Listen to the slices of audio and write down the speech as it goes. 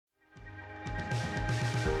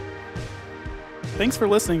Thanks for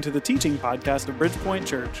listening to the teaching podcast of Bridgepoint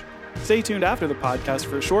Church. Stay tuned after the podcast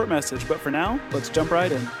for a short message, but for now, let's jump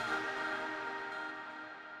right in.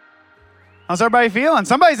 How's everybody feeling?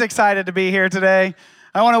 Somebody's excited to be here today.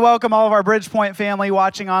 I want to welcome all of our Bridgepoint family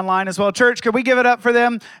watching online as well. Church, could we give it up for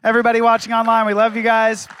them? Everybody watching online, we love you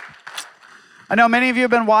guys. I know many of you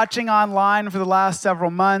have been watching online for the last several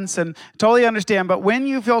months and totally understand, but when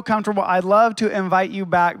you feel comfortable, I'd love to invite you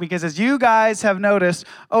back because as you guys have noticed,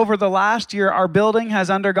 over the last year, our building has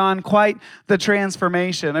undergone quite the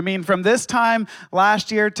transformation. I mean, from this time last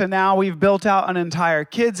year to now, we've built out an entire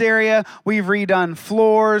kids area. We've redone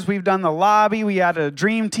floors. We've done the lobby. We added a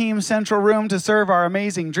Dream Team central room to serve our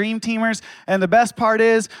amazing Dream Teamers. And the best part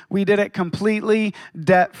is we did it completely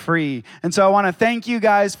debt-free. And so I want to thank you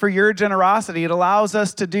guys for your generosity. It allows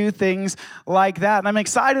us to do things like that. And I'm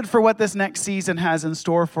excited for what this next season has in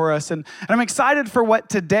store for us. And I'm excited for what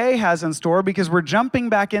today has in store because we're jumping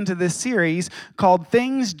back into this series called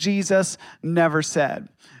Things Jesus Never Said.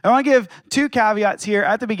 I want to give two caveats here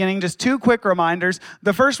at the beginning, just two quick reminders.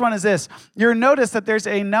 The first one is this. You'll notice that there's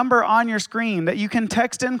a number on your screen that you can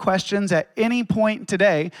text in questions at any point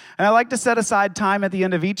today. And I like to set aside time at the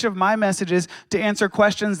end of each of my messages to answer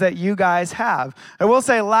questions that you guys have. I will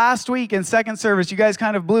say last week in second service, you guys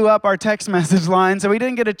kind of blew up our text message line, so we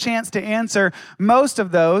didn't get a chance to answer most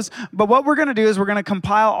of those. But what we're going to do is we're going to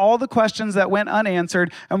compile all the questions that went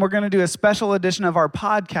unanswered, and we're going to do a special edition of our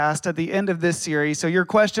podcast at the end of this series. So your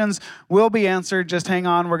questions will be answered. Just hang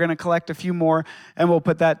on. We're going to collect a few more and we'll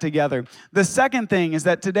put that together. The second thing is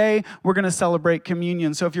that today we're going to celebrate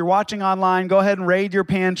communion. So if you're watching online, go ahead and raid your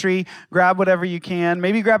pantry, grab whatever you can,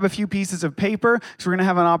 maybe grab a few pieces of paper because we're going to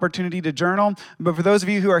have an opportunity to journal. But for those of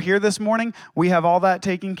you who are here this morning, we have all that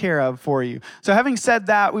taken care of for you. So having said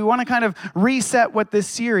that, we want to kind of reset what this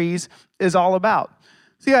series is all about.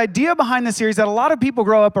 So the idea behind this series is that a lot of people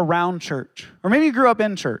grow up around church, or maybe you grew up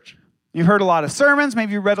in church. You've heard a lot of sermons,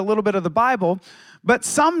 maybe you read a little bit of the Bible, but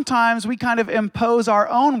sometimes we kind of impose our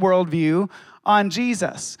own worldview on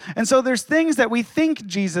Jesus. And so there's things that we think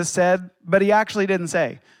Jesus said, but he actually didn't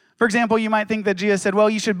say. For example, you might think that Jesus said, well,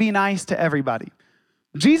 you should be nice to everybody.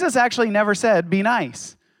 Jesus actually never said, be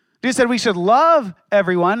nice. Jesus said we should love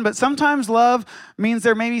everyone, but sometimes love means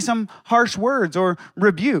there may be some harsh words or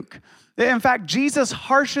rebuke. In fact, Jesus'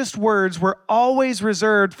 harshest words were always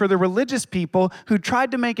reserved for the religious people who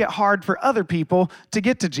tried to make it hard for other people to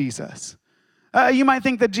get to Jesus. You might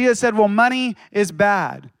think that Jesus said, well, money is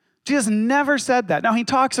bad. Jesus never said that. Now, he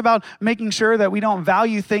talks about making sure that we don't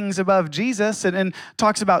value things above Jesus and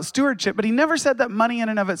talks about stewardship, but he never said that money in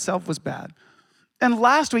and of itself was bad. And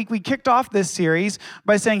last week, we kicked off this series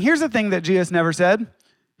by saying, here's the thing that Jesus never said.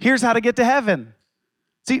 Here's how to get to heaven.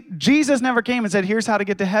 See, Jesus never came and said, here's how to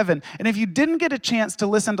get to heaven. And if you didn't get a chance to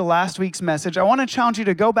listen to last week's message, I want to challenge you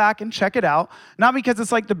to go back and check it out. Not because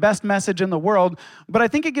it's like the best message in the world, but I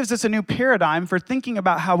think it gives us a new paradigm for thinking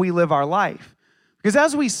about how we live our life. Because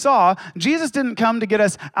as we saw, Jesus didn't come to get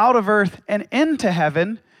us out of earth and into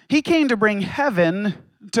heaven. He came to bring heaven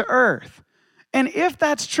to earth. And if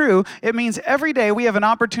that's true, it means every day we have an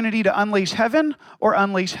opportunity to unleash heaven or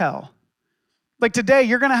unleash hell. Like today,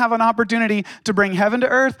 you're going to have an opportunity to bring heaven to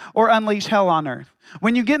earth or unleash hell on earth.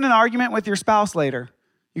 When you get in an argument with your spouse later,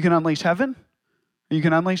 you can unleash heaven or you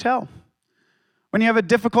can unleash hell. When you have a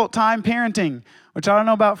difficult time parenting, which I don't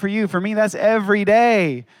know about for you, for me, that's every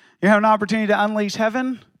day. You have an opportunity to unleash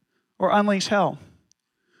heaven or unleash hell.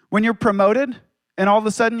 When you're promoted and all of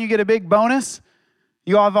a sudden you get a big bonus,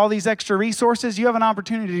 you have all these extra resources, you have an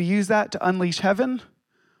opportunity to use that to unleash heaven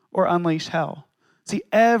or unleash hell. See,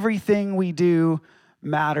 everything we do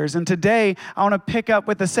matters. And today, I want to pick up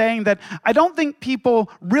with the saying that I don't think people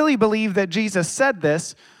really believe that Jesus said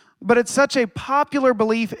this, but it's such a popular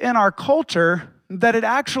belief in our culture that it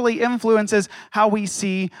actually influences how we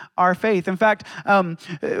see our faith. In fact,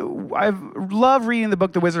 I love reading the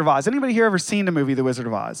book, The Wizard of Oz. Anybody here ever seen the movie, The Wizard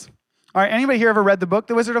of Oz? All right, anybody here ever read the book,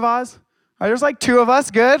 The Wizard of Oz? All right, there's like two of us,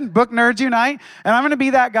 good. Book nerds unite. And I'm going to be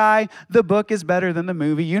that guy. The book is better than the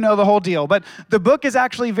movie. You know the whole deal. But the book is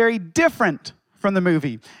actually very different from the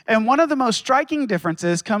movie. And one of the most striking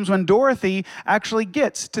differences comes when Dorothy actually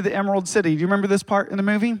gets to the Emerald City. Do you remember this part in the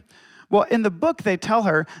movie? Well, in the book, they tell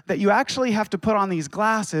her that you actually have to put on these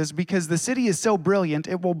glasses because the city is so brilliant,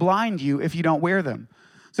 it will blind you if you don't wear them.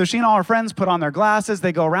 So she and all her friends put on their glasses.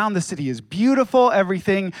 They go around. The city is beautiful.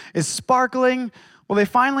 Everything is sparkling. Well, they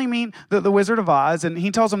finally meet the Wizard of Oz, and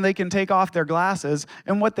he tells them they can take off their glasses.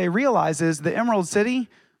 And what they realize is the Emerald City,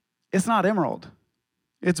 it's not emerald.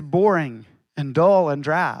 It's boring and dull and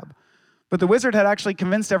drab. But the wizard had actually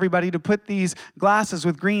convinced everybody to put these glasses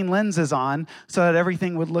with green lenses on so that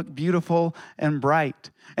everything would look beautiful and bright.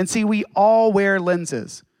 And see, we all wear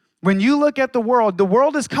lenses. When you look at the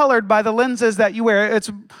world is colored by the lenses that you wear. It's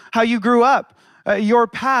how you grew up, your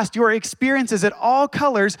past, your experiences. It all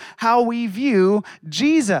colors how we view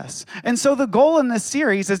Jesus. And so the goal in this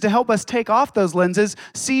series is to help us take off those lenses,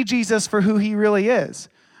 see Jesus for who he really is.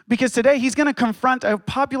 Because today he's going to confront a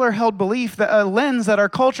popular held belief, that a lens that our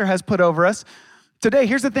culture has put over us. Today,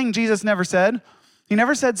 here's the thing Jesus never said. He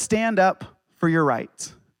never said, stand up for your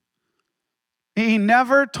rights. He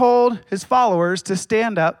never told his followers to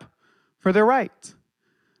stand up for their rights.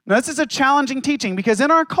 Now, this is a challenging teaching because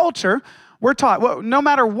in our culture, we're taught, well, no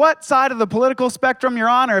matter what side of the political spectrum you're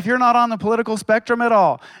on, or if you're not on the political spectrum at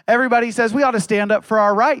all, everybody says we ought to stand up for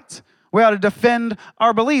our rights. We ought to defend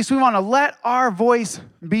our beliefs. We want to let our voice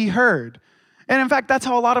be heard. And in fact, that's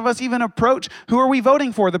how a lot of us even approach who are we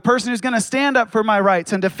voting for? The person who's going to stand up for my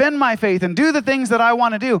rights and defend my faith and do the things that I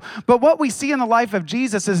want to do. But what we see in the life of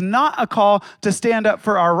Jesus is not a call to stand up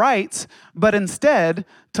for our rights, but instead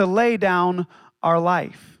to lay down our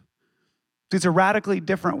life. It's a radically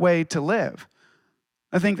different way to live.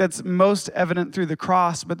 I think that's most evident through the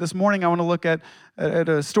cross, but this morning I want to look at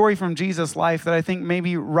a story from Jesus' life that I think may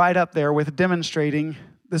be right up there with demonstrating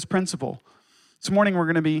this principle. This morning we're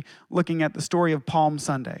going to be looking at the story of Palm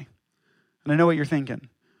Sunday. And I know what you're thinking.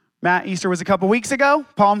 Matt, Easter was a couple weeks ago.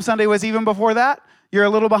 Palm Sunday was even before that. You're a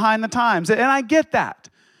little behind the times, and I get that.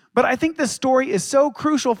 But I think this story is so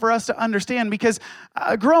crucial for us to understand because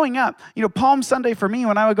growing up, Palm Sunday for me,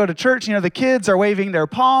 when I would go to church, the kids are waving their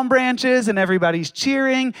palm branches and everybody's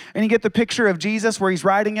cheering. And you get the picture of Jesus where he's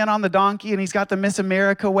riding in on the donkey and he's got the Miss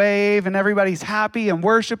America wave and everybody's happy and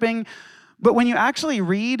worshiping. But when you actually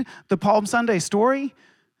read the Palm Sunday story,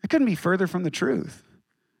 it couldn't be further from the truth.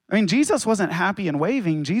 I mean, Jesus wasn't happy and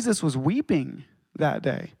waving. Jesus was weeping that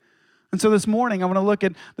day. And so this morning, I want to look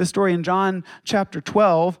at the story in John chapter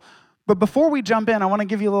 12. But before we jump in, I want to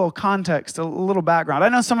give you a little context, a little background. I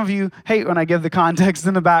know some of you hate when I give the context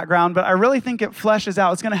in the background, but I really think it fleshes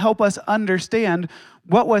out. It's going to help us understand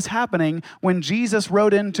what was happening when Jesus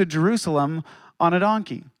rode into Jerusalem on a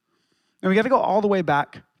donkey. And we got to go all the way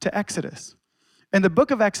back to Exodus. In the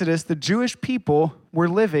book of Exodus, the Jewish people were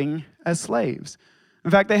living as slaves.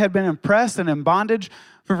 In fact, they had been oppressed and in bondage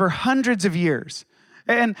for hundreds of years.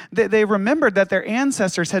 And they remembered that their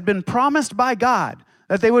ancestors had been promised by God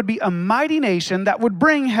that they would be a mighty nation that would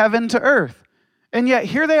bring heaven to earth. And yet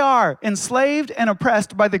here they are, enslaved and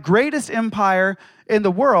oppressed by the greatest empire in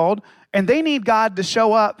the world, and they need God to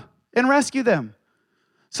show up and rescue them.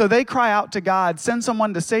 So they cry out to God, send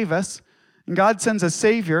someone to save us. And God sends a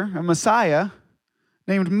savior, a Messiah,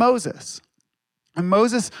 named Moses. And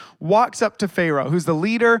Moses walks up to Pharaoh, who's the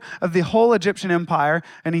leader of the whole Egyptian empire,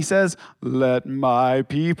 and he says, let my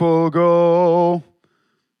people go.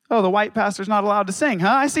 Oh, the white pastor's not allowed to sing, huh?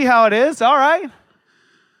 I see how it is. All right.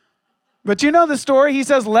 But you know the story. He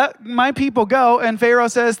says, let my people go. And Pharaoh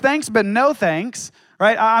says, thanks, but no thanks.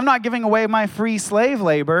 Right? I'm not giving away my free slave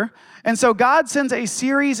labor. And so God sends a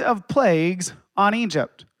series of plagues on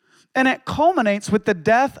Egypt. And it culminates with the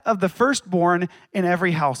death of the firstborn in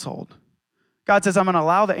every household. God says, I'm going to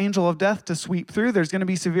allow the angel of death to sweep through. There's going to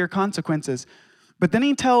be severe consequences. But then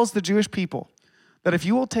he tells the Jewish people that if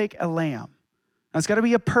you will take a lamb, now it's got to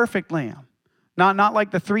be a perfect lamb, not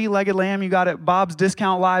like the three-legged lamb you got at Bob's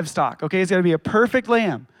Discount Livestock. Okay, it's got to be a perfect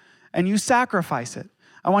lamb, and you sacrifice it.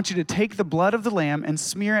 I want you to take the blood of the lamb and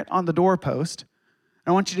smear it on the doorpost.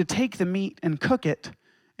 I want you to take the meat and cook it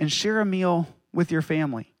and share a meal with your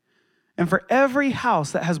family. And for every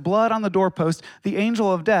house that has blood on the doorpost, the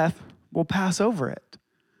angel of death will pass over it.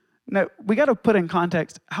 Now, we got to put in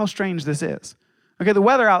context how strange this is. Okay, the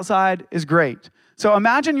weather outside is great. So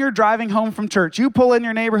imagine you're driving home from church. You pull in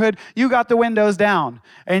your neighborhood, you got the windows down,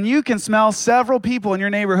 and you can smell several people in your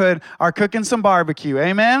neighborhood are cooking some barbecue,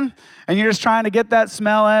 amen? And you're just trying to get that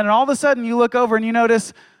smell in, and all of a sudden you look over and you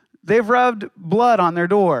notice they've rubbed blood on their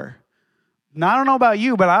door. Now, I don't know about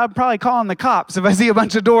you, but I'd probably call in the cops if I see a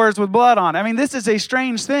bunch of doors with blood on. I mean, this is a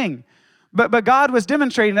strange thing. But God was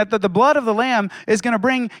demonstrating that the blood of the Lamb is going to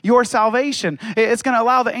bring your salvation. It's going to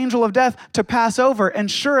allow the angel of death to pass over. And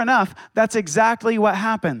sure enough, that's exactly what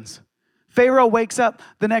happens. Pharaoh wakes up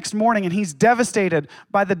the next morning and he's devastated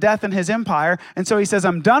by the death in his empire. And so he says,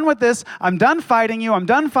 I'm done with this. I'm done fighting you. I'm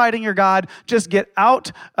done fighting your God. Just get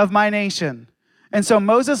out of my nation. And so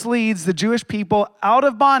Moses leads the Jewish people out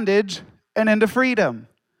of bondage and into freedom.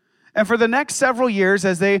 And for the next several years,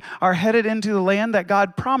 as they are headed into the land that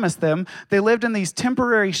God promised them, they lived in these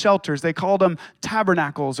temporary shelters. They called them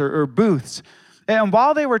tabernacles or booths. And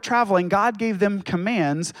while they were traveling, God gave them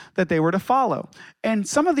commands that they were to follow. And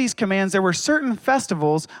some of these commands, there were certain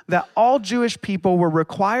festivals that all Jewish people were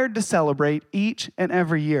required to celebrate each and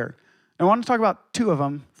every year. And I want to talk about two of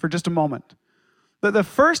them for just a moment. The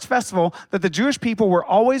first festival that the Jewish people were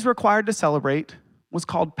always required to celebrate was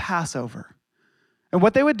called Passover. And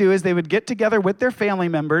what they would do is they would get together with their family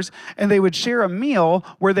members and they would share a meal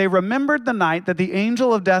where they remembered the night that the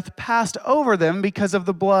angel of death passed over them because of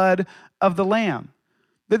the blood of the lamb.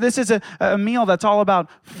 This is a meal that's all about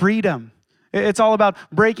freedom. It's all about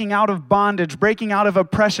breaking out of bondage, breaking out of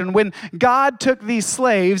oppression. When God took these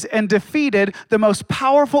slaves and defeated the most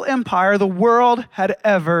powerful empire the world had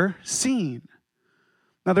ever seen.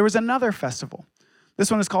 Now, there was another festival.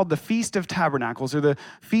 This one is called the Feast of Tabernacles or the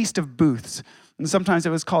Feast of Booths. And sometimes it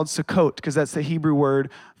was called Sukkot because that's the Hebrew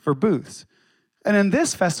word for booths. And in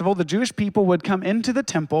this festival, the Jewish people would come into the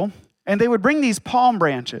temple and they would bring these palm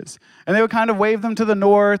branches and they would kind of wave them to the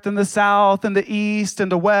north and the south and the east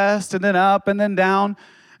and the west and then up and then down.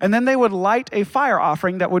 And then they would light a fire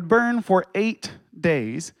offering that would burn for 8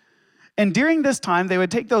 days. And during this time, they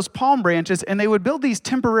would take those palm branches and they would build these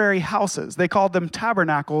temporary houses. They called them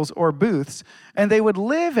tabernacles or booths, and they would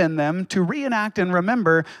live in them to reenact and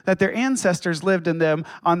remember that their ancestors lived in them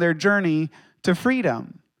on their journey to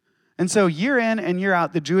freedom. And so year in and year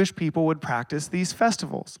out, the Jewish people would practice these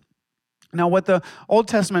festivals. Now, what the Old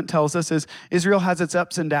Testament tells us is Israel has its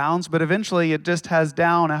ups and downs, but eventually it just has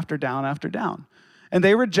down after down after down. And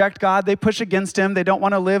they reject God, they push against him, they don't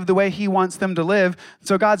want to live the way he wants them to live.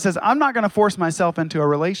 So God says, I'm not going to force myself into a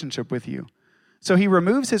relationship with you. So he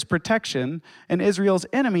removes his protection, and Israel's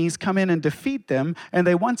enemies come in and defeat them, and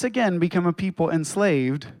they once again become a people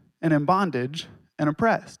enslaved and in bondage and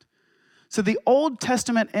oppressed. So the Old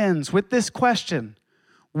Testament ends with this question: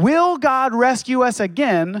 will God rescue us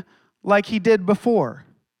again like he did before?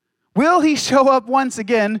 Will he show up once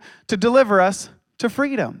again to deliver us to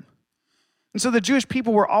freedom? And so the Jewish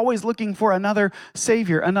people were always looking for another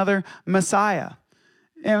Savior, another Messiah.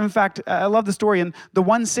 And in fact, I love the story in the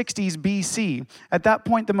 160s BC. At that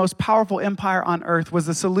point, the most powerful empire on earth was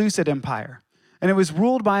the Seleucid Empire. And it was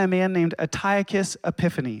ruled by a man named Antiochus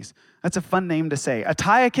Epiphanes. That's a fun name to say.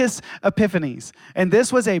 Antiochus Epiphanes. And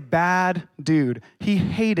this was a bad dude. He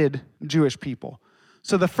hated Jewish people.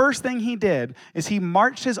 So the first thing he did is he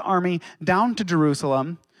marched his army down to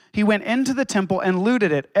Jerusalem. He went into the temple and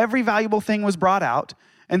looted it. Every valuable thing was brought out.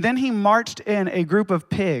 And then he marched in a group of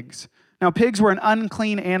pigs. Now, pigs were an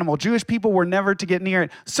unclean animal. Jewish people were never to get near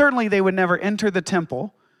it. Certainly, they would never enter the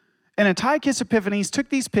temple. And Antiochus Epiphanes took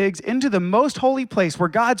these pigs into the most holy place where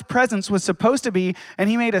God's presence was supposed to be, and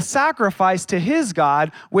he made a sacrifice to his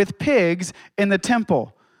God with pigs in the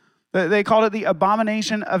temple. They called it the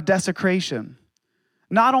abomination of desecration.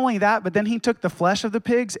 Not only that, but then he took the flesh of the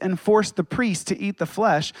pigs and forced the priests to eat the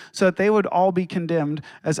flesh so that they would all be condemned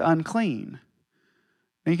as unclean.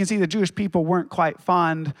 And you can see the Jewish people weren't quite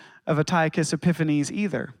fond of Antiochus Epiphanes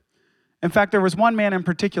either. In fact, there was one man in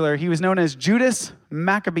particular. He was known as Judas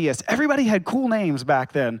Maccabeus. Everybody had cool names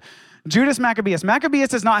back then. Judas Maccabeus.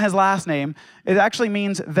 Maccabeus is not his last name. It actually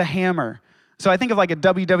means the hammer. So I think of like a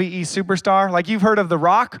WWE superstar. Like you've heard of The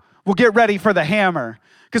Rock. Well, get ready for the hammer.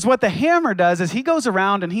 Because what the hammer does is he goes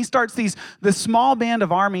around and he starts this small band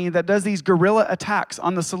of army that does these guerrilla attacks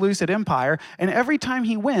on the Seleucid Empire. And every time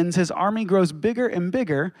he wins, his army grows bigger and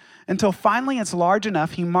bigger until finally it's large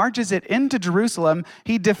enough. He marches it into Jerusalem.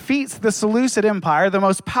 He defeats the Seleucid Empire, the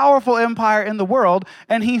most powerful empire in the world,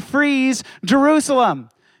 and he frees Jerusalem.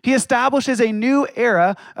 He establishes a new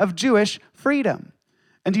era of Jewish freedom.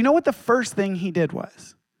 And do you know what the first thing he did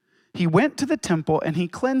was? He went to the temple and he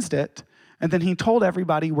cleansed it. And then he told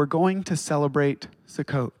everybody, we're going to celebrate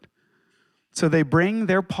Sukkot. So they bring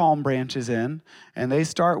their palm branches in, and they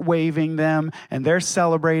start waving them, and they're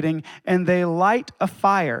celebrating, and they light a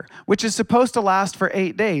fire, which is supposed to last for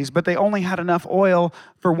 8 days, but they only had enough oil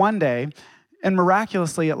for 1 day. And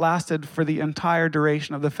miraculously, it lasted for the entire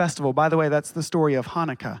duration of the festival. By the way, that's the story of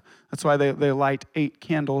Hanukkah. That's why they light 8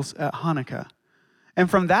 candles at Hanukkah. And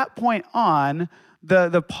from that point on,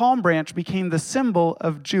 the palm branch became the symbol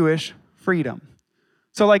of Jewish freedom.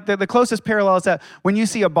 So like the closest parallel is that when you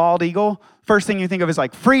see a bald eagle, first thing you think of is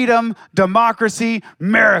like freedom, democracy,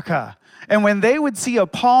 America. And when they would see a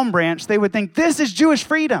palm branch, they would think, this is Jewish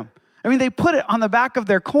freedom. I mean, they put it on the back of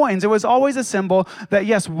their coins. It was always a symbol that,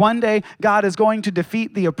 yes, one day God is going to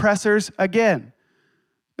defeat the oppressors again.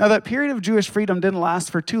 Now, that period of Jewish freedom didn't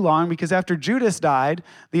last for too long because after Judas died,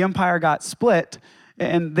 the empire got split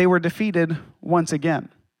and they were defeated once again.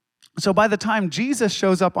 So by the time Jesus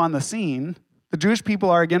shows up on the scene, the Jewish people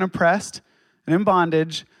are again oppressed and in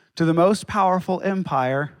bondage to the most powerful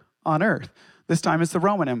empire on earth. This time it's the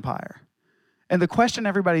Roman Empire. And the question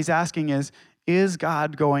everybody's asking is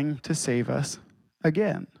God going to save us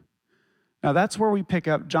again? Now that's where we pick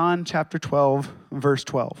up John chapter 12, verse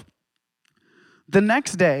 12. The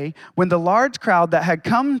next day, when the large crowd that had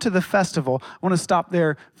come to the festival, I want to stop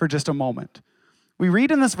there for just a moment. We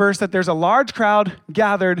read in this verse that there's a large crowd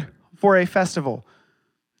gathered for a festival.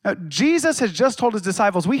 Now, Jesus has just told his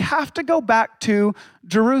disciples, we have to go back to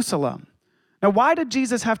Jerusalem. Now, why did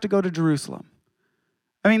Jesus have to go to Jerusalem?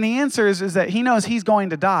 I mean, the answer is that he knows he's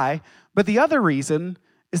going to die, but the other reason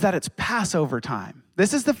is that it's Passover time.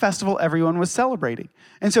 This is the festival everyone was celebrating.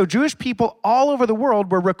 And so Jewish people all over the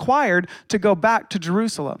world were required to go back to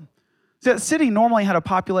Jerusalem. So that city normally had a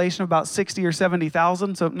population of about 60 or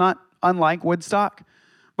 70,000, so not unlike Woodstock.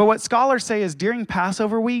 But what scholars say is during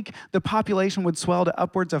Passover week, the population would swell to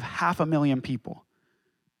upwards of 500,000 people.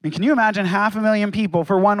 I mean, can you imagine 500,000 people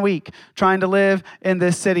for 1 week trying to live in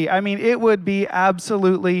this city? I mean, it would be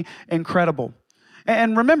absolutely incredible.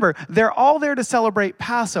 And remember, they're all there to celebrate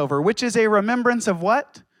Passover, which is a remembrance of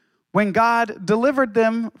what? When God delivered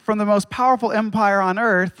them from the most powerful empire on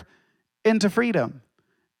earth into freedom.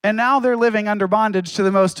 And now they're living under bondage to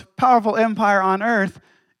the most powerful empire on earth.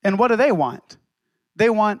 And what do they want? They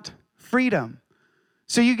want freedom.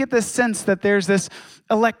 So you get this sense that there's this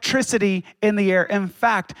electricity in the air. In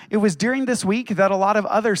fact, it was during this week that a lot of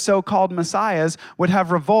other so-called messiahs would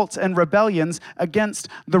have revolts and rebellions against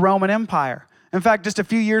the Roman Empire. In fact, just a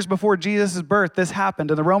few years before Jesus' birth, this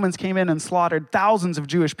happened, and the Romans came in and slaughtered thousands of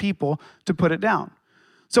Jewish people to put it down.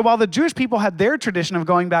 So while the Jewish people had their tradition of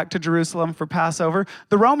going back to Jerusalem for Passover,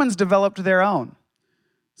 the Romans developed their own.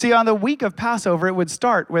 See, on the week of Passover, it would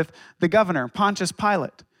start with the governor, Pontius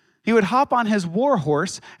Pilate. He would hop on his war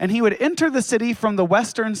horse, and he would enter the city from the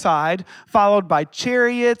western side, followed by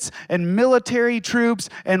chariots and military troops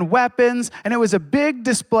and weapons, and it was a big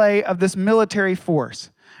display of this military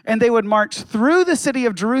force. And they would march through the city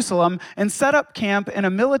of Jerusalem and set up camp in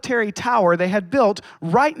a military tower they had built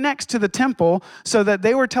right next to the temple so that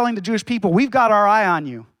they were telling the Jewish people, we've got our eye on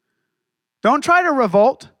you. Don't try to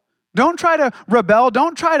revolt. Don't try to rebel.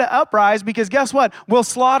 Don't try to uprise, because guess what? We'll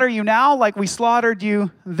slaughter you now like we slaughtered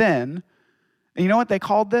you then. And you know what they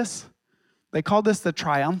called this? They called this the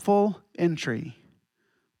triumphal entry.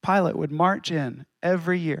 Pilate would march in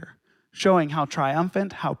every year, showing how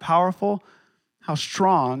triumphant, how powerful, how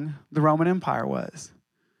strong the Roman Empire was.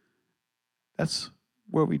 That's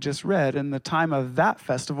what we just read. In the time of that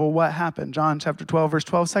festival, what happened? John chapter 12, verse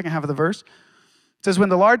 12, second half of the verse. It says, when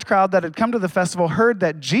the large crowd that had come to the festival heard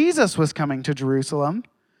that Jesus was coming to Jerusalem,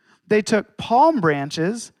 they took palm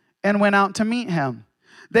branches and went out to meet him.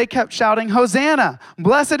 They kept shouting, Hosanna,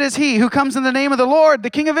 blessed is he who comes in the name of the Lord,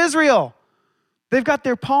 the King of Israel. They've got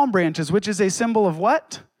their palm branches, which is a symbol of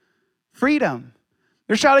what? Freedom.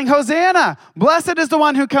 They're shouting, Hosanna, blessed is the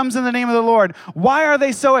one who comes in the name of the Lord. Why are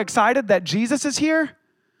they so excited that Jesus is here?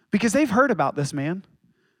 Because they've heard about this man.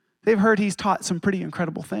 They've heard he's taught some pretty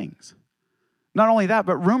incredible things. Not only that,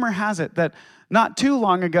 but rumor has it that not too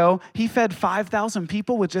long ago, he fed 5,000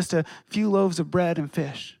 people with just a few loaves of bread and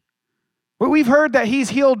fish. We've heard that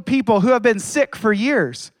he's healed people who have been sick for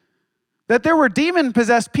years, that there were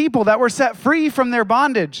demon-possessed people that were set free from their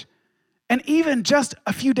bondage. And even just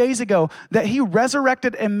a few days ago, that he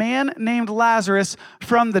resurrected a man named Lazarus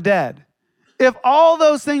from the dead. If all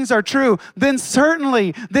those things are true, then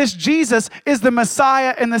certainly this Jesus is the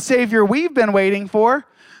Messiah and the Savior we've been waiting for.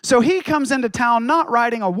 So he comes into town not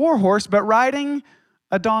riding a war horse, but riding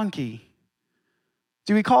a donkey.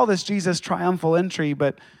 See, we call this Jesus' triumphal entry,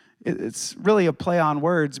 but it's really a play on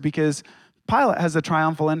words, because Pilate has a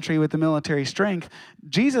triumphal entry with the military strength.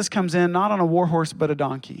 Jesus comes in not on a war horse, but a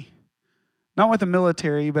donkey. Not with the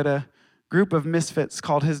military, but a group of misfits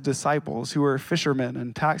called his disciples, who were fishermen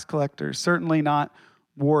and tax collectors, certainly not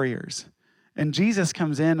warriors. And Jesus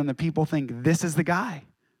comes in and the people think, this is the guy.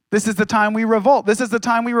 This is the time we revolt. This is the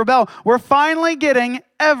time we rebel. We're finally getting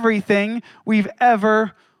everything we've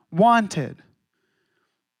ever wanted.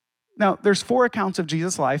 Now, there's 4 accounts of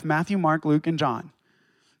Jesus' life: Matthew, Mark, Luke, and John.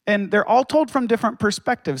 And they're all told from different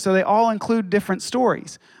perspectives, so they all include different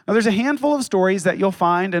stories. Now, there's a handful of stories that you'll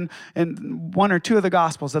find in 1 or 2 of the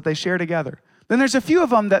Gospels that they share together. Then there's a few of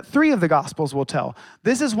them that 3 of the Gospels will tell.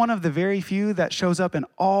 This is one of the very few that shows up in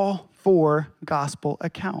all 4 Gospel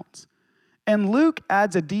accounts. And Luke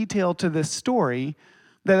adds a detail to this story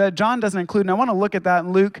that John doesn't include. And I want to look at that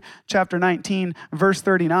in Luke chapter 19, verse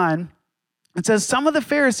 39. It says, some of the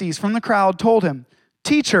Pharisees from the crowd told him,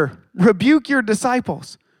 Teacher, rebuke your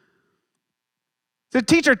disciples. The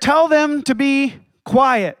teacher, tell them to be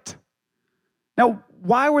quiet. Now,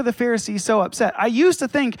 why were the Pharisees so upset? I used to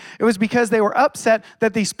think it was because they were upset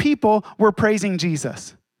that these people were praising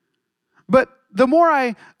Jesus. But the more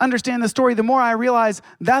I understand the story, the more I realize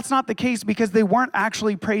that's not the case, because they weren't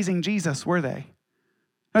actually praising Jesus, were they?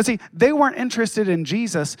 Now see, they weren't interested in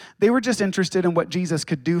Jesus. They were just interested in what Jesus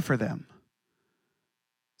could do for them.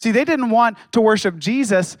 See, they didn't want to worship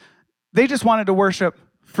Jesus. They just wanted to worship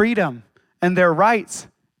freedom and their rights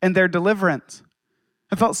and their deliverance.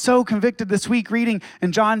 I felt so convicted this week reading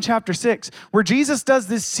in John chapter 6, where Jesus does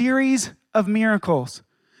this series of miracles.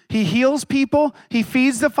 He heals people, he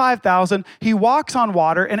feeds the 5,000, he walks on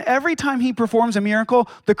water, and every time he performs a miracle,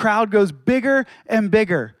 the crowd goes bigger and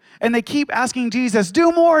bigger. And they keep asking Jesus,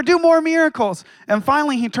 do more miracles. And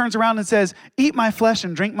finally he turns around and says, eat my flesh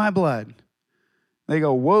and drink my blood. They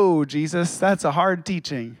go, whoa, Jesus, that's a hard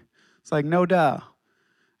teaching. It's like, no duh.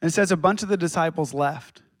 And it says a bunch of the disciples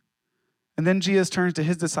left. And then Jesus turns to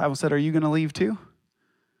his disciples and said, are you going to leave too?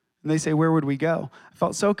 And they say, where would we go? I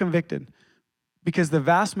felt so convicted, because the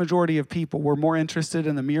vast majority of people were more interested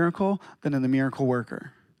in the miracle than in the miracle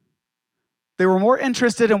worker. They were more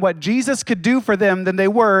interested in what Jesus could do for them than they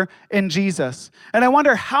were in Jesus. And I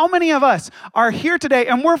wonder how many of us are here today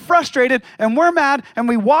and we're frustrated and we're mad and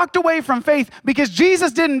we walked away from faith because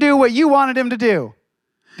Jesus didn't do what you wanted him to do.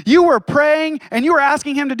 You were praying and you were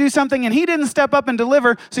asking him to do something and he didn't step up and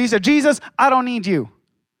deliver. So you said, Jesus, I don't need you.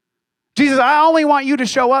 Jesus, I only want you to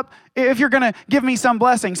show up if you're going to give me some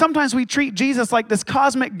blessing. Sometimes we treat Jesus like this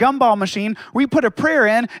cosmic gumball machine. We put a prayer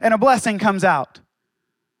in and a blessing comes out.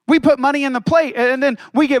 We put money in the plate and then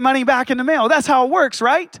we get money back in the mail. That's how it works,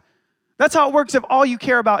 right? That's how it works if all you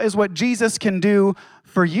care about is what Jesus can do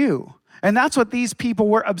for you. And that's what these people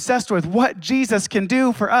were obsessed with, what Jesus can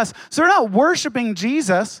do for us. So they're not worshiping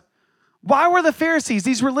Jesus. Why were the Pharisees,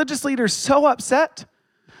 these religious leaders, so upset?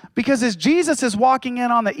 Because as Jesus is walking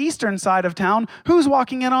in on the eastern side of town, who's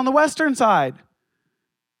walking in on the western side?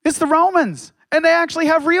 It's the Romans. And they actually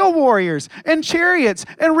have real warriors and chariots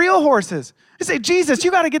and real horses. They say, Jesus,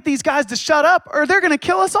 you got to get these guys to shut up or they're going to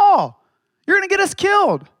kill us all. You're going to get us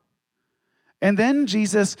killed. And then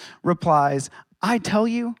Jesus replies, I tell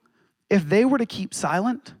you, if they were to keep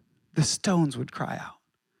silent, the stones would cry out.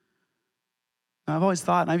 Now, I've always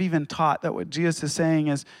thought, and I've even taught, that what Jesus is saying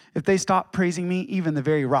is, if they stop praising me, even the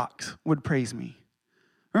very rocks would praise me.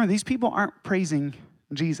 Remember, these people aren't praising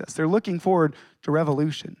Jesus. They're looking forward to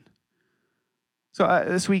revolution. So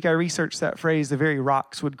this week I researched that phrase, the very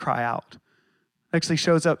rocks would cry out. It actually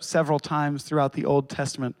shows up several times throughout the Old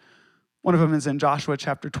Testament. One of them is in Joshua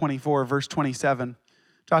chapter 24, verse 27.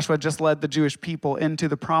 Joshua just led the Jewish people into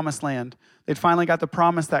the promised land. They'd finally got the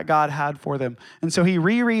promise that God had for them. And so he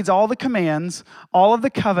rereads all the commands, all of the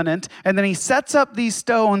covenant, and then he sets up these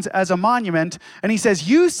stones as a monument, and he says,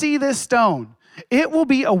 you see this stone. It will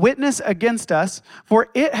be a witness against us, for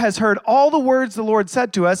it has heard all the words the Lord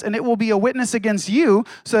said to us, and it will be a witness against you,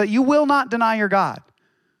 so that you will not deny your God.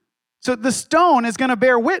 So the stone is going to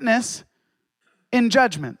bear witness in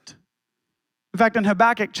judgment. In fact, in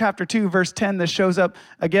Habakkuk chapter 2, verse 10, this shows up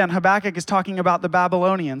again. Habakkuk is talking about the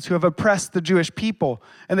Babylonians who have oppressed the Jewish people,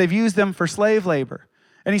 and they've used them for slave labor.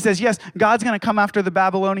 And he says, yes, God's going to come after the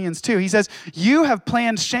Babylonians too. He says, you have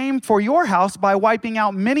planned shame for your house by wiping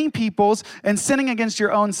out many peoples and sinning against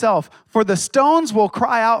your own self. For the stones will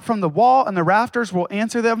cry out from the wall, and the rafters will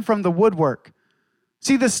answer them from the woodwork.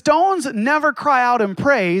 See, the stones never cry out in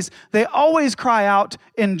praise. They always cry out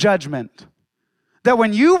in judgment. That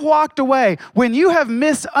when you've walked away, when you have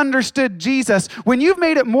misunderstood Jesus, when you've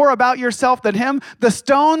made it more about yourself than him, the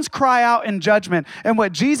stones cry out in judgment. And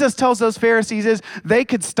what Jesus tells those Pharisees is they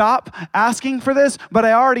could stop asking for this, but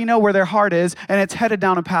I already know where their heart is, and it's headed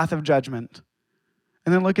down a path of judgment.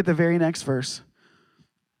 And then look at the very next verse.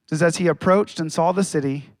 It says, as he approached and saw the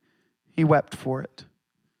city, he wept for it,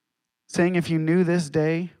 saying, if you knew this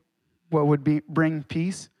day what would bring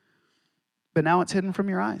peace, but now it's hidden from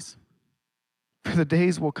your eyes. For the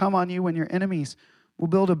days will come on you when your enemies will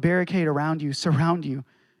build a barricade around you, surround you,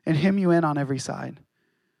 and hem you in on every side.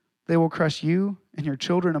 They will crush you and your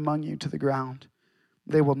children among you to the ground.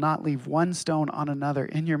 They will not leave one stone on another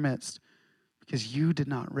in your midst, because you did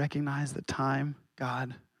not recognize the time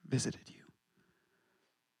God visited you.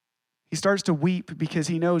 He starts to weep because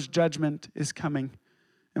he knows judgment is coming.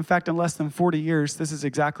 In fact, in less than 40 years, this is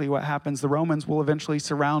exactly what happens. The Romans will eventually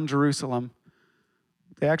surround Jerusalem.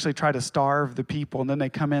 They actually try to starve the people, and then they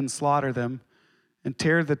come in, slaughter them, and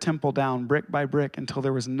tear the temple down brick by brick until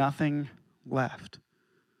there was nothing left.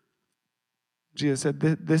 Jesus said,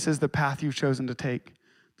 this is the path you've chosen to take,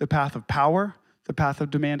 the path of power, the path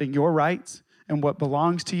of demanding your rights and what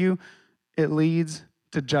belongs to you. It leads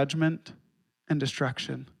to judgment and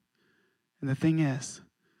destruction. And the thing is,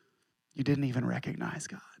 you didn't even recognize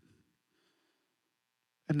God.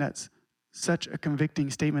 And that's such a convicting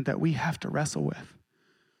statement that we have to wrestle with.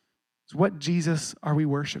 So what Jesus are we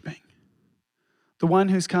worshiping? The one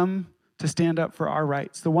who's come to stand up for our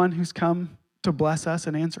rights, the one who's come to bless us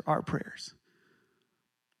and answer our prayers,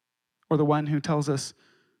 or the one who tells us,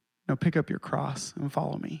 no, pick up your cross and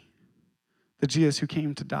follow me, the Jesus who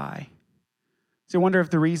came to die. So I wonder if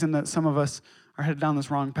the reason that some of us are headed down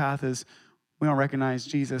this wrong path is we don't recognize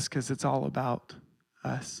Jesus because it's all about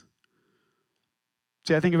us.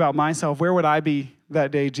 See, I think about myself, where would I be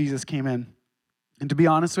that day Jesus came in? And to be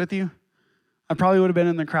honest with you, I probably would have been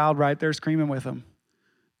in the crowd right there screaming with him.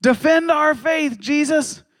 Defend our faith,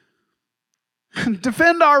 Jesus.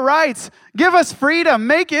 Defend our rights. Give us freedom.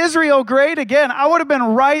 Make Israel great again. I would have been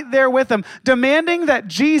right there with him, demanding that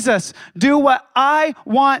Jesus do what I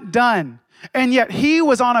want done. And yet he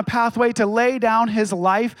was on a pathway to lay down his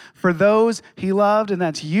life for those he loved, and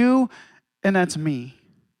that's you and that's me.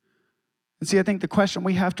 And see, I think the question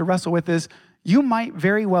we have to wrestle with is, you might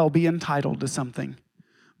very well be entitled to something,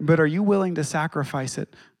 but are you willing to sacrifice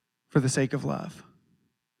it for the sake of love?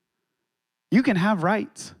 You can have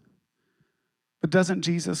rights, but doesn't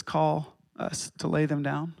Jesus call us to lay them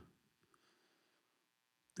down?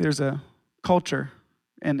 There's a culture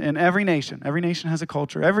in every nation. Every nation has a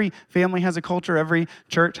culture. Every family has a culture. Every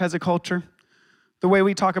church has a culture. The way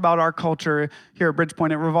we talk about our culture here at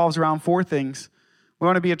Bridgepoint, it revolves around 4 things. We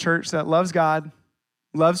want to be a church that loves God,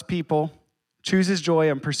 loves people, chooses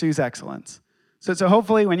joy, and pursues excellence. So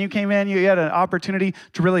hopefully when you came in, you had an opportunity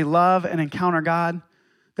to really love and encounter God,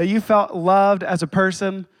 that you felt loved as a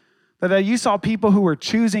person, that you saw people who were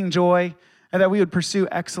choosing joy, and that we would pursue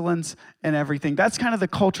excellence in everything. That's kind of the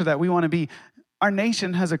culture that we want to be. Our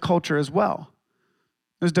nation has a culture as well.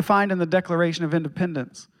 It was defined in the Declaration of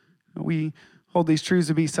Independence. We hold these truths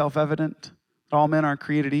to be self-evident, that all men are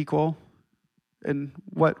created equal. And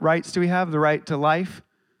what rights do we have? The right to life,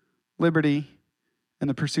 liberty, and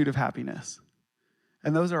the pursuit of happiness.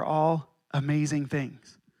 And those are all amazing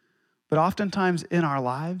things. But oftentimes in our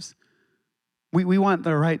lives, we want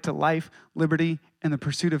the right to life, liberty, and the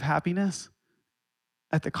pursuit of happiness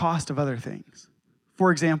at the cost of other things.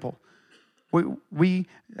 For example, we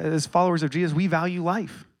as followers of Jesus, we value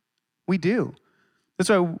life. We do. That's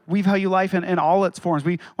why we value life in all its forms.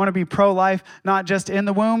 We want to be pro-life, not just in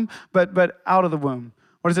the womb, but out of the womb.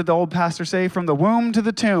 What does the old pastor say? From the womb to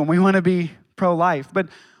the tomb, we want to be pro-life. But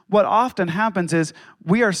what often happens is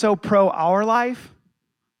we are so pro our life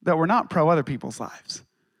that we're not pro other people's lives.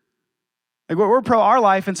 Like we're pro our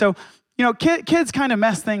life, and so, kids kind of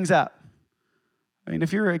mess things up. I mean,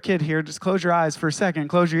 if you're a kid here, just close your eyes for a second,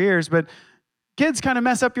 close your ears, but kids kind of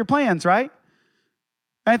mess up your plans, right?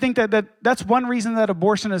 I think that's one reason that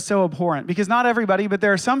abortion is so abhorrent, because not everybody, but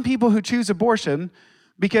there are some people who choose abortion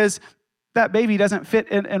because that baby doesn't fit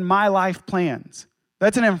in my life plans.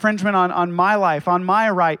 That's an infringement on my life, on my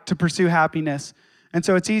right to pursue happiness. And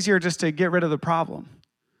so it's easier just to get rid of the problem.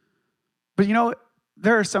 But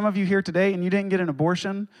there are some of you here today and you didn't get an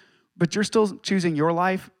abortion, but you're still choosing your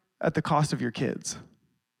life at the cost of your kids.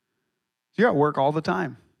 You're at work all the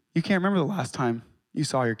time. You can't remember the last time you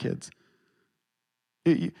saw your kids.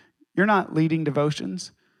 You're not leading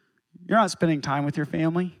devotions. You're not spending time with your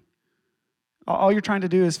family. All you're trying to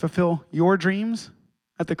do is fulfill your dreams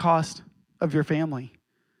at the cost of your family.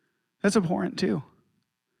 That's abhorrent too.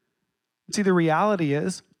 See, the reality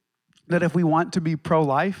is that if we want to be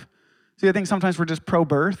pro-life, I think sometimes we're just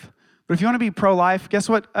pro-birth, but if you want to be pro-life, guess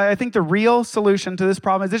what? I think the real solution to this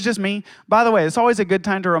problem is, it's just me. By the way, it's always a good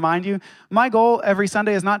time to remind you, my goal every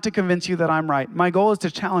Sunday is not to convince you that I'm right. My goal is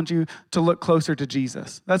to challenge you to look closer to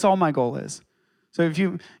Jesus. That's all my goal is. So if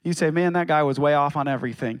you say, man, that guy was way off on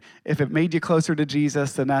everything, if it made you closer to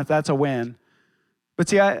Jesus, then that's a win. But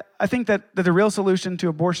see, I think that the real solution to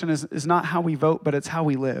abortion is not how we vote, but it's how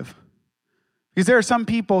we live. Because there are some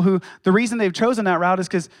people who, the reason they've chosen that route is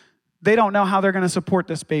because they don't know how they're going to support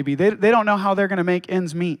this baby. They don't know how they're going to make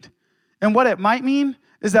ends meet. And what it might mean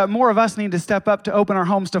is that more of us need to step up to open our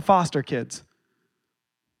homes to foster kids.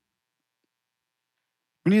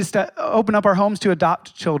 We need to open up our homes to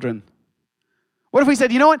adopt children. What if we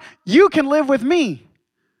said, you know what? You can live with me.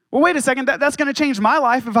 Well, wait a second. That's going to change my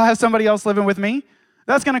life if I have somebody else living with me.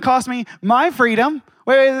 That's going to cost me my freedom.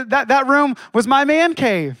 Wait, that room was my man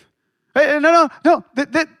cave. No.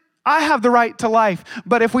 I have the right to life.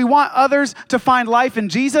 But if we want others to find life in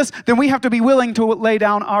Jesus, then we have to be willing to lay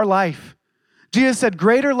down our life. Jesus said,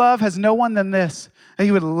 greater love has no one than this, and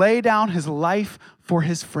he would lay down his life for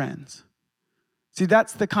his friends. See,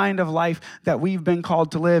 that's the kind of life that we've been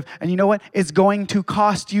called to live. And you know what? It's going to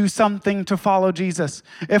cost you something to follow Jesus.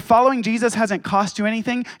 If following Jesus hasn't cost you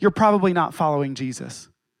anything, you're probably not following Jesus.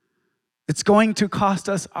 It's going to cost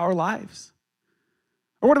us our lives.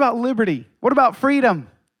 Or what about liberty? What about freedom?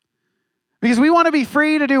 Because we want to be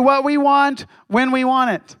free to do what we want when we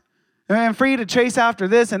want it. And free to chase after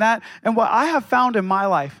this and that. And what I have found in my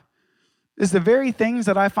life is the very things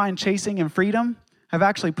that I find chasing in freedom have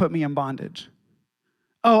actually put me in bondage.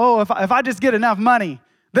 If I just get enough money,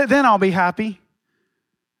 then I'll be happy.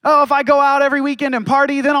 If I go out every weekend and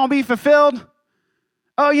party, then I'll be fulfilled.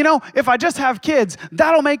 If I just have kids,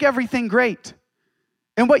 that'll make everything great.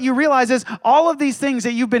 And what you realize is all of these things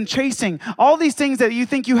that you've been chasing, all these things that you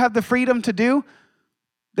think you have the freedom to do,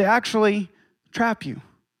 they actually trap you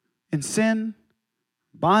in sin,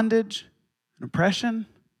 bondage, and oppression.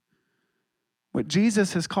 What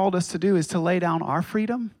Jesus has called us to do is to lay down our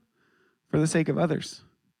freedom for the sake of others.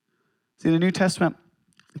 See, in the New Testament,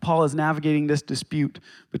 Paul is navigating this dispute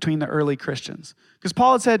between the early Christians. Because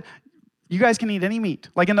Paul had said, you guys can eat any meat.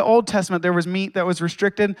 Like in the Old Testament, there was meat that was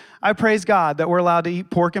restricted. I praise God that we're allowed to eat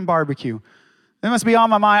pork and barbecue. That must be on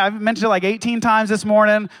my mind. I've mentioned it like 18 times this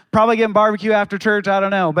morning. Probably getting barbecue after church, I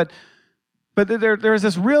don't know. But there's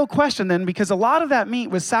this real question then, because a lot of that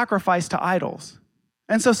meat was sacrificed to idols.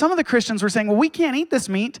 And so some of the Christians were saying, well, we can't eat this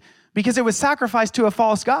meat because it was sacrificed to a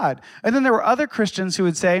false god. And then there were other Christians who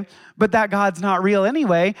would say, but that God's not real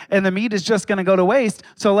anyway, and the meat is just going to go to waste,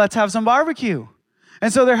 so let's have some barbecue.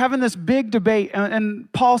 And so they're having this big debate,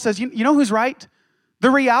 and Paul says, you know who's right? The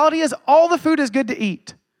reality is all the food is good to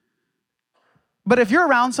eat. But if you're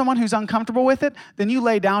around someone who's uncomfortable with it, then you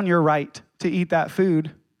lay down your right to eat that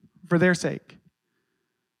food for their sake.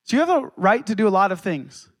 So you have a right to do a lot of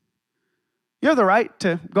things. You have the right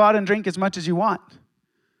to go out and drink as much as you want.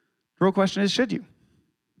 The real question is, should you?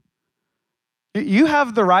 You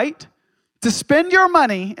have the right to spend your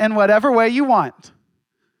money in whatever way you want.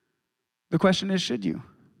 The question is, should you?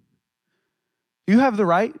 You have the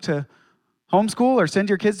right to homeschool or send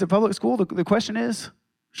your kids to public school. The question is,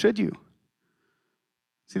 should you?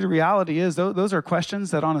 See, the reality is, those are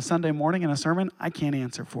questions that on a Sunday morning in a sermon, I can't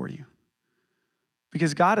answer for you.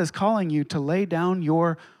 Because God is calling you to lay down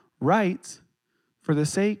your rights for the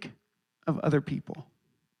sake of other people.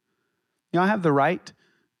 I have the right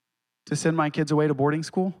to send my kids away to boarding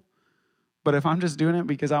school, but if I'm just doing it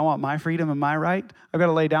because I want my freedom and my right, I've got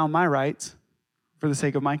to lay down my rights for the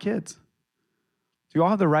sake of my kids. So you all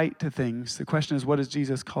have the right to things. The question is, what is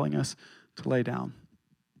Jesus calling us to lay down?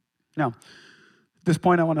 Now, at this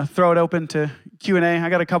point, I want to throw it open to Q&A. I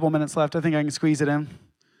got a couple minutes left. I think I can squeeze it in.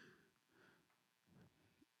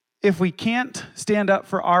 If we can't stand up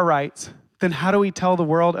for our rights, then how do we tell the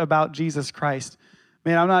world about Jesus Christ?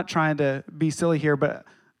 Man, I'm not trying to be silly here, but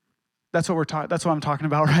that's what I'm talking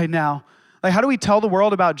about right now. Like, how do we tell the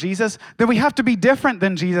world about Jesus? Then we have to be different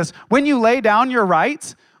than Jesus. When you lay down your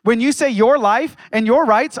rights, when you say your life and your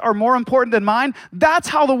rights are more important than mine, that's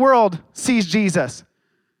how the world sees Jesus.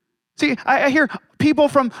 See, I hear people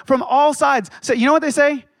from all sides say, you know what they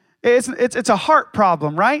say? It's a heart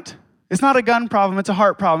problem, right? It's not a gun problem, it's a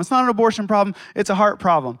heart problem. It's not an abortion problem, it's a heart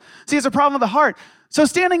problem. See, it's a problem of the heart. So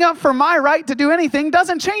standing up for my right to do anything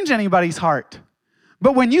doesn't change anybody's heart.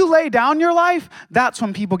 But when you lay down your life, that's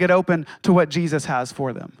when people get open to what Jesus has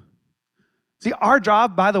for them. See, our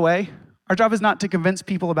job, by the way, our job is not to convince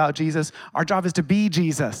people about Jesus. Our job is to be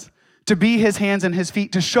Jesus, to be his hands and his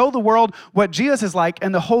feet, to show the world what Jesus is like,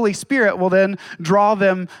 and the Holy Spirit will then draw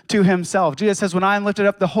them to himself. Jesus says, when I am lifted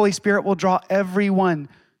up, the Holy Spirit will draw everyone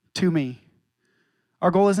to me. Our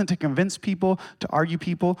goal isn't to convince people, to argue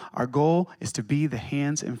people. Our goal is to be the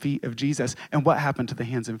hands and feet of Jesus. And what happened to the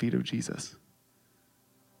hands and feet of Jesus?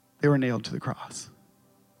 They were nailed to the cross.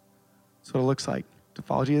 That's what it looks like to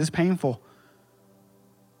follow Jesus. It's painful.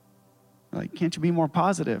 Like, can't you be more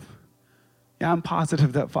positive? Yeah, I'm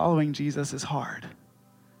positive that following Jesus is hard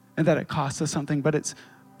and that it costs us something, but it's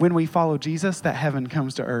when we follow Jesus that heaven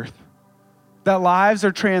comes to earth, that lives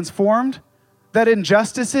are transformed, that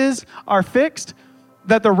injustices are fixed,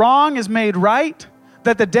 that the wrong is made right,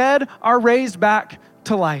 that the dead are raised back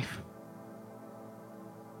to life.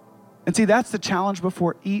 And see, that's the challenge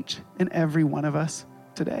before each and every one of us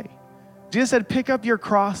today. Jesus said, pick up your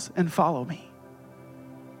cross and follow me.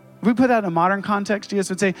 If we put that in a modern context, Jesus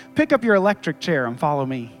would say, pick up your electric chair and follow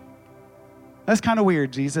me. That's kind of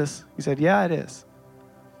weird, Jesus. He said, yeah, it is.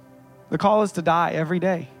 The call is to die every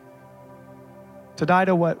day. To die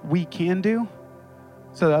to what we can do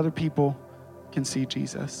so that other people can see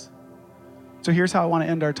Jesus. So here's how I want to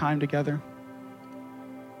end our time together.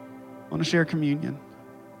 I want to share communion.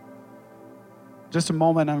 Just a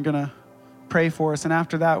moment, I'm going to pray for us. And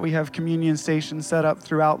after that, we have communion stations set up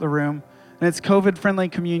throughout the room. And it's COVID-friendly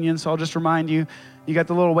communion, so I'll just remind you, you got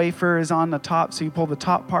the little wafer is on the top, so you pull the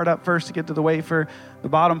top part up first to get to the wafer, the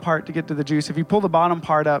bottom part to get to the juice. If you pull the bottom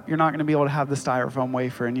part up, you're not going to be able to have the styrofoam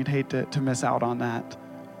wafer, and you'd hate to miss out on that.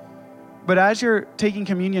 But as you're taking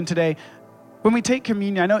communion today, when we take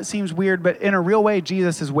communion, I know it seems weird, but in a real way,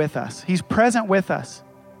 Jesus is with us. He's present with us.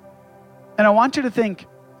 And I want you to think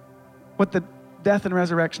what the death and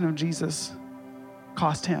resurrection of Jesus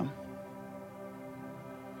cost him.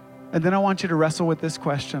 And then I want you to wrestle with this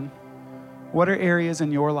question. What are areas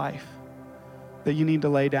in your life that you need to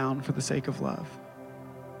lay down for the sake of love?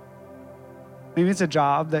 Maybe it's a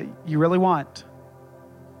job that you really want,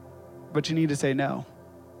 but you need to say no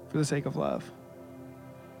for the sake of love.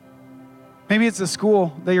 Maybe it's a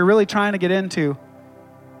school that you're really trying to get into,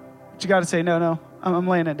 but you got to say, no, I'm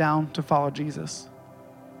laying it down to follow Jesus.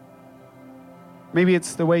 Maybe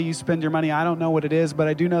it's the way you spend your money. I don't know what it is, but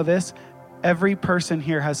I do know this. Every person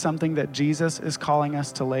here has something that Jesus is calling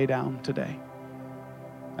us to lay down today.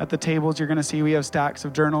 At the tables, you're going to see we have stacks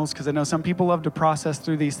of journals because I know some people love to process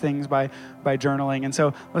through these things by journaling. And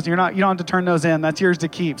so, listen, you don't have to turn those in. That's yours to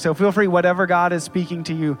keep. So feel free, whatever God is speaking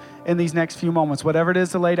to you in these next few moments, whatever it is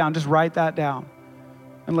to lay down, just write that down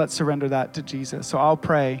and let's surrender that to Jesus. So I'll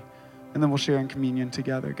pray and then we'll share in communion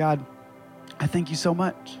together. God, I thank you so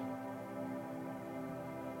much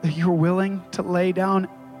that you were willing to lay down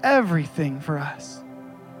everything for us.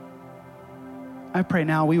 I pray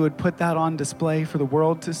now we would put that on display for the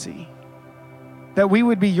world to see. That we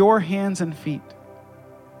would be your hands and feet,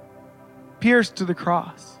 pierced to the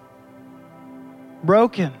cross,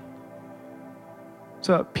 broken,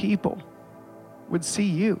 so that people would see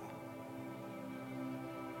you.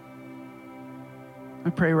 I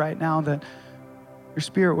pray right now that your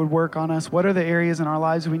Spirit would work on us. What are the areas in our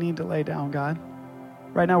lives we need to lay down, God?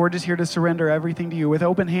 Right now, we're just here to surrender everything to you with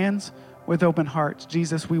open hands, with open hearts.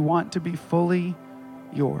 Jesus, we want to be fully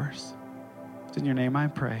yours. It's in your name I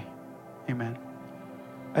pray. Amen.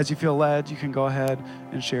 As you feel led, you can go ahead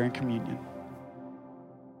and share in communion.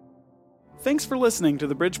 Thanks for listening to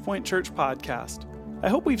the Bridgepoint Church podcast. I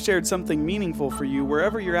hope we've shared something meaningful for you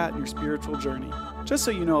wherever you're at in your spiritual journey. Just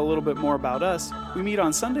so you know a little bit more about us, we meet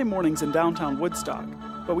on Sunday mornings in downtown Woodstock.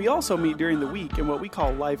 But we also meet during the week in what we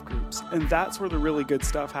call life groups, and that's where the really good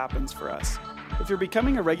stuff happens for us. If you're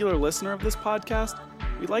becoming a regular listener of this podcast,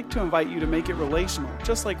 we'd like to invite you to make it relational,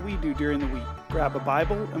 just like we do during the week. Grab a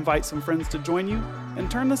Bible, invite some friends to join you,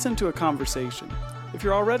 and turn this into a conversation. If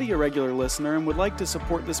you're already a regular listener and would like to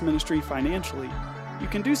support this ministry financially, you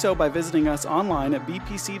can do so by visiting us online at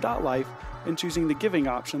bpc.life and choosing the giving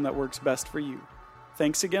option that works best for you.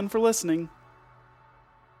 Thanks again for listening.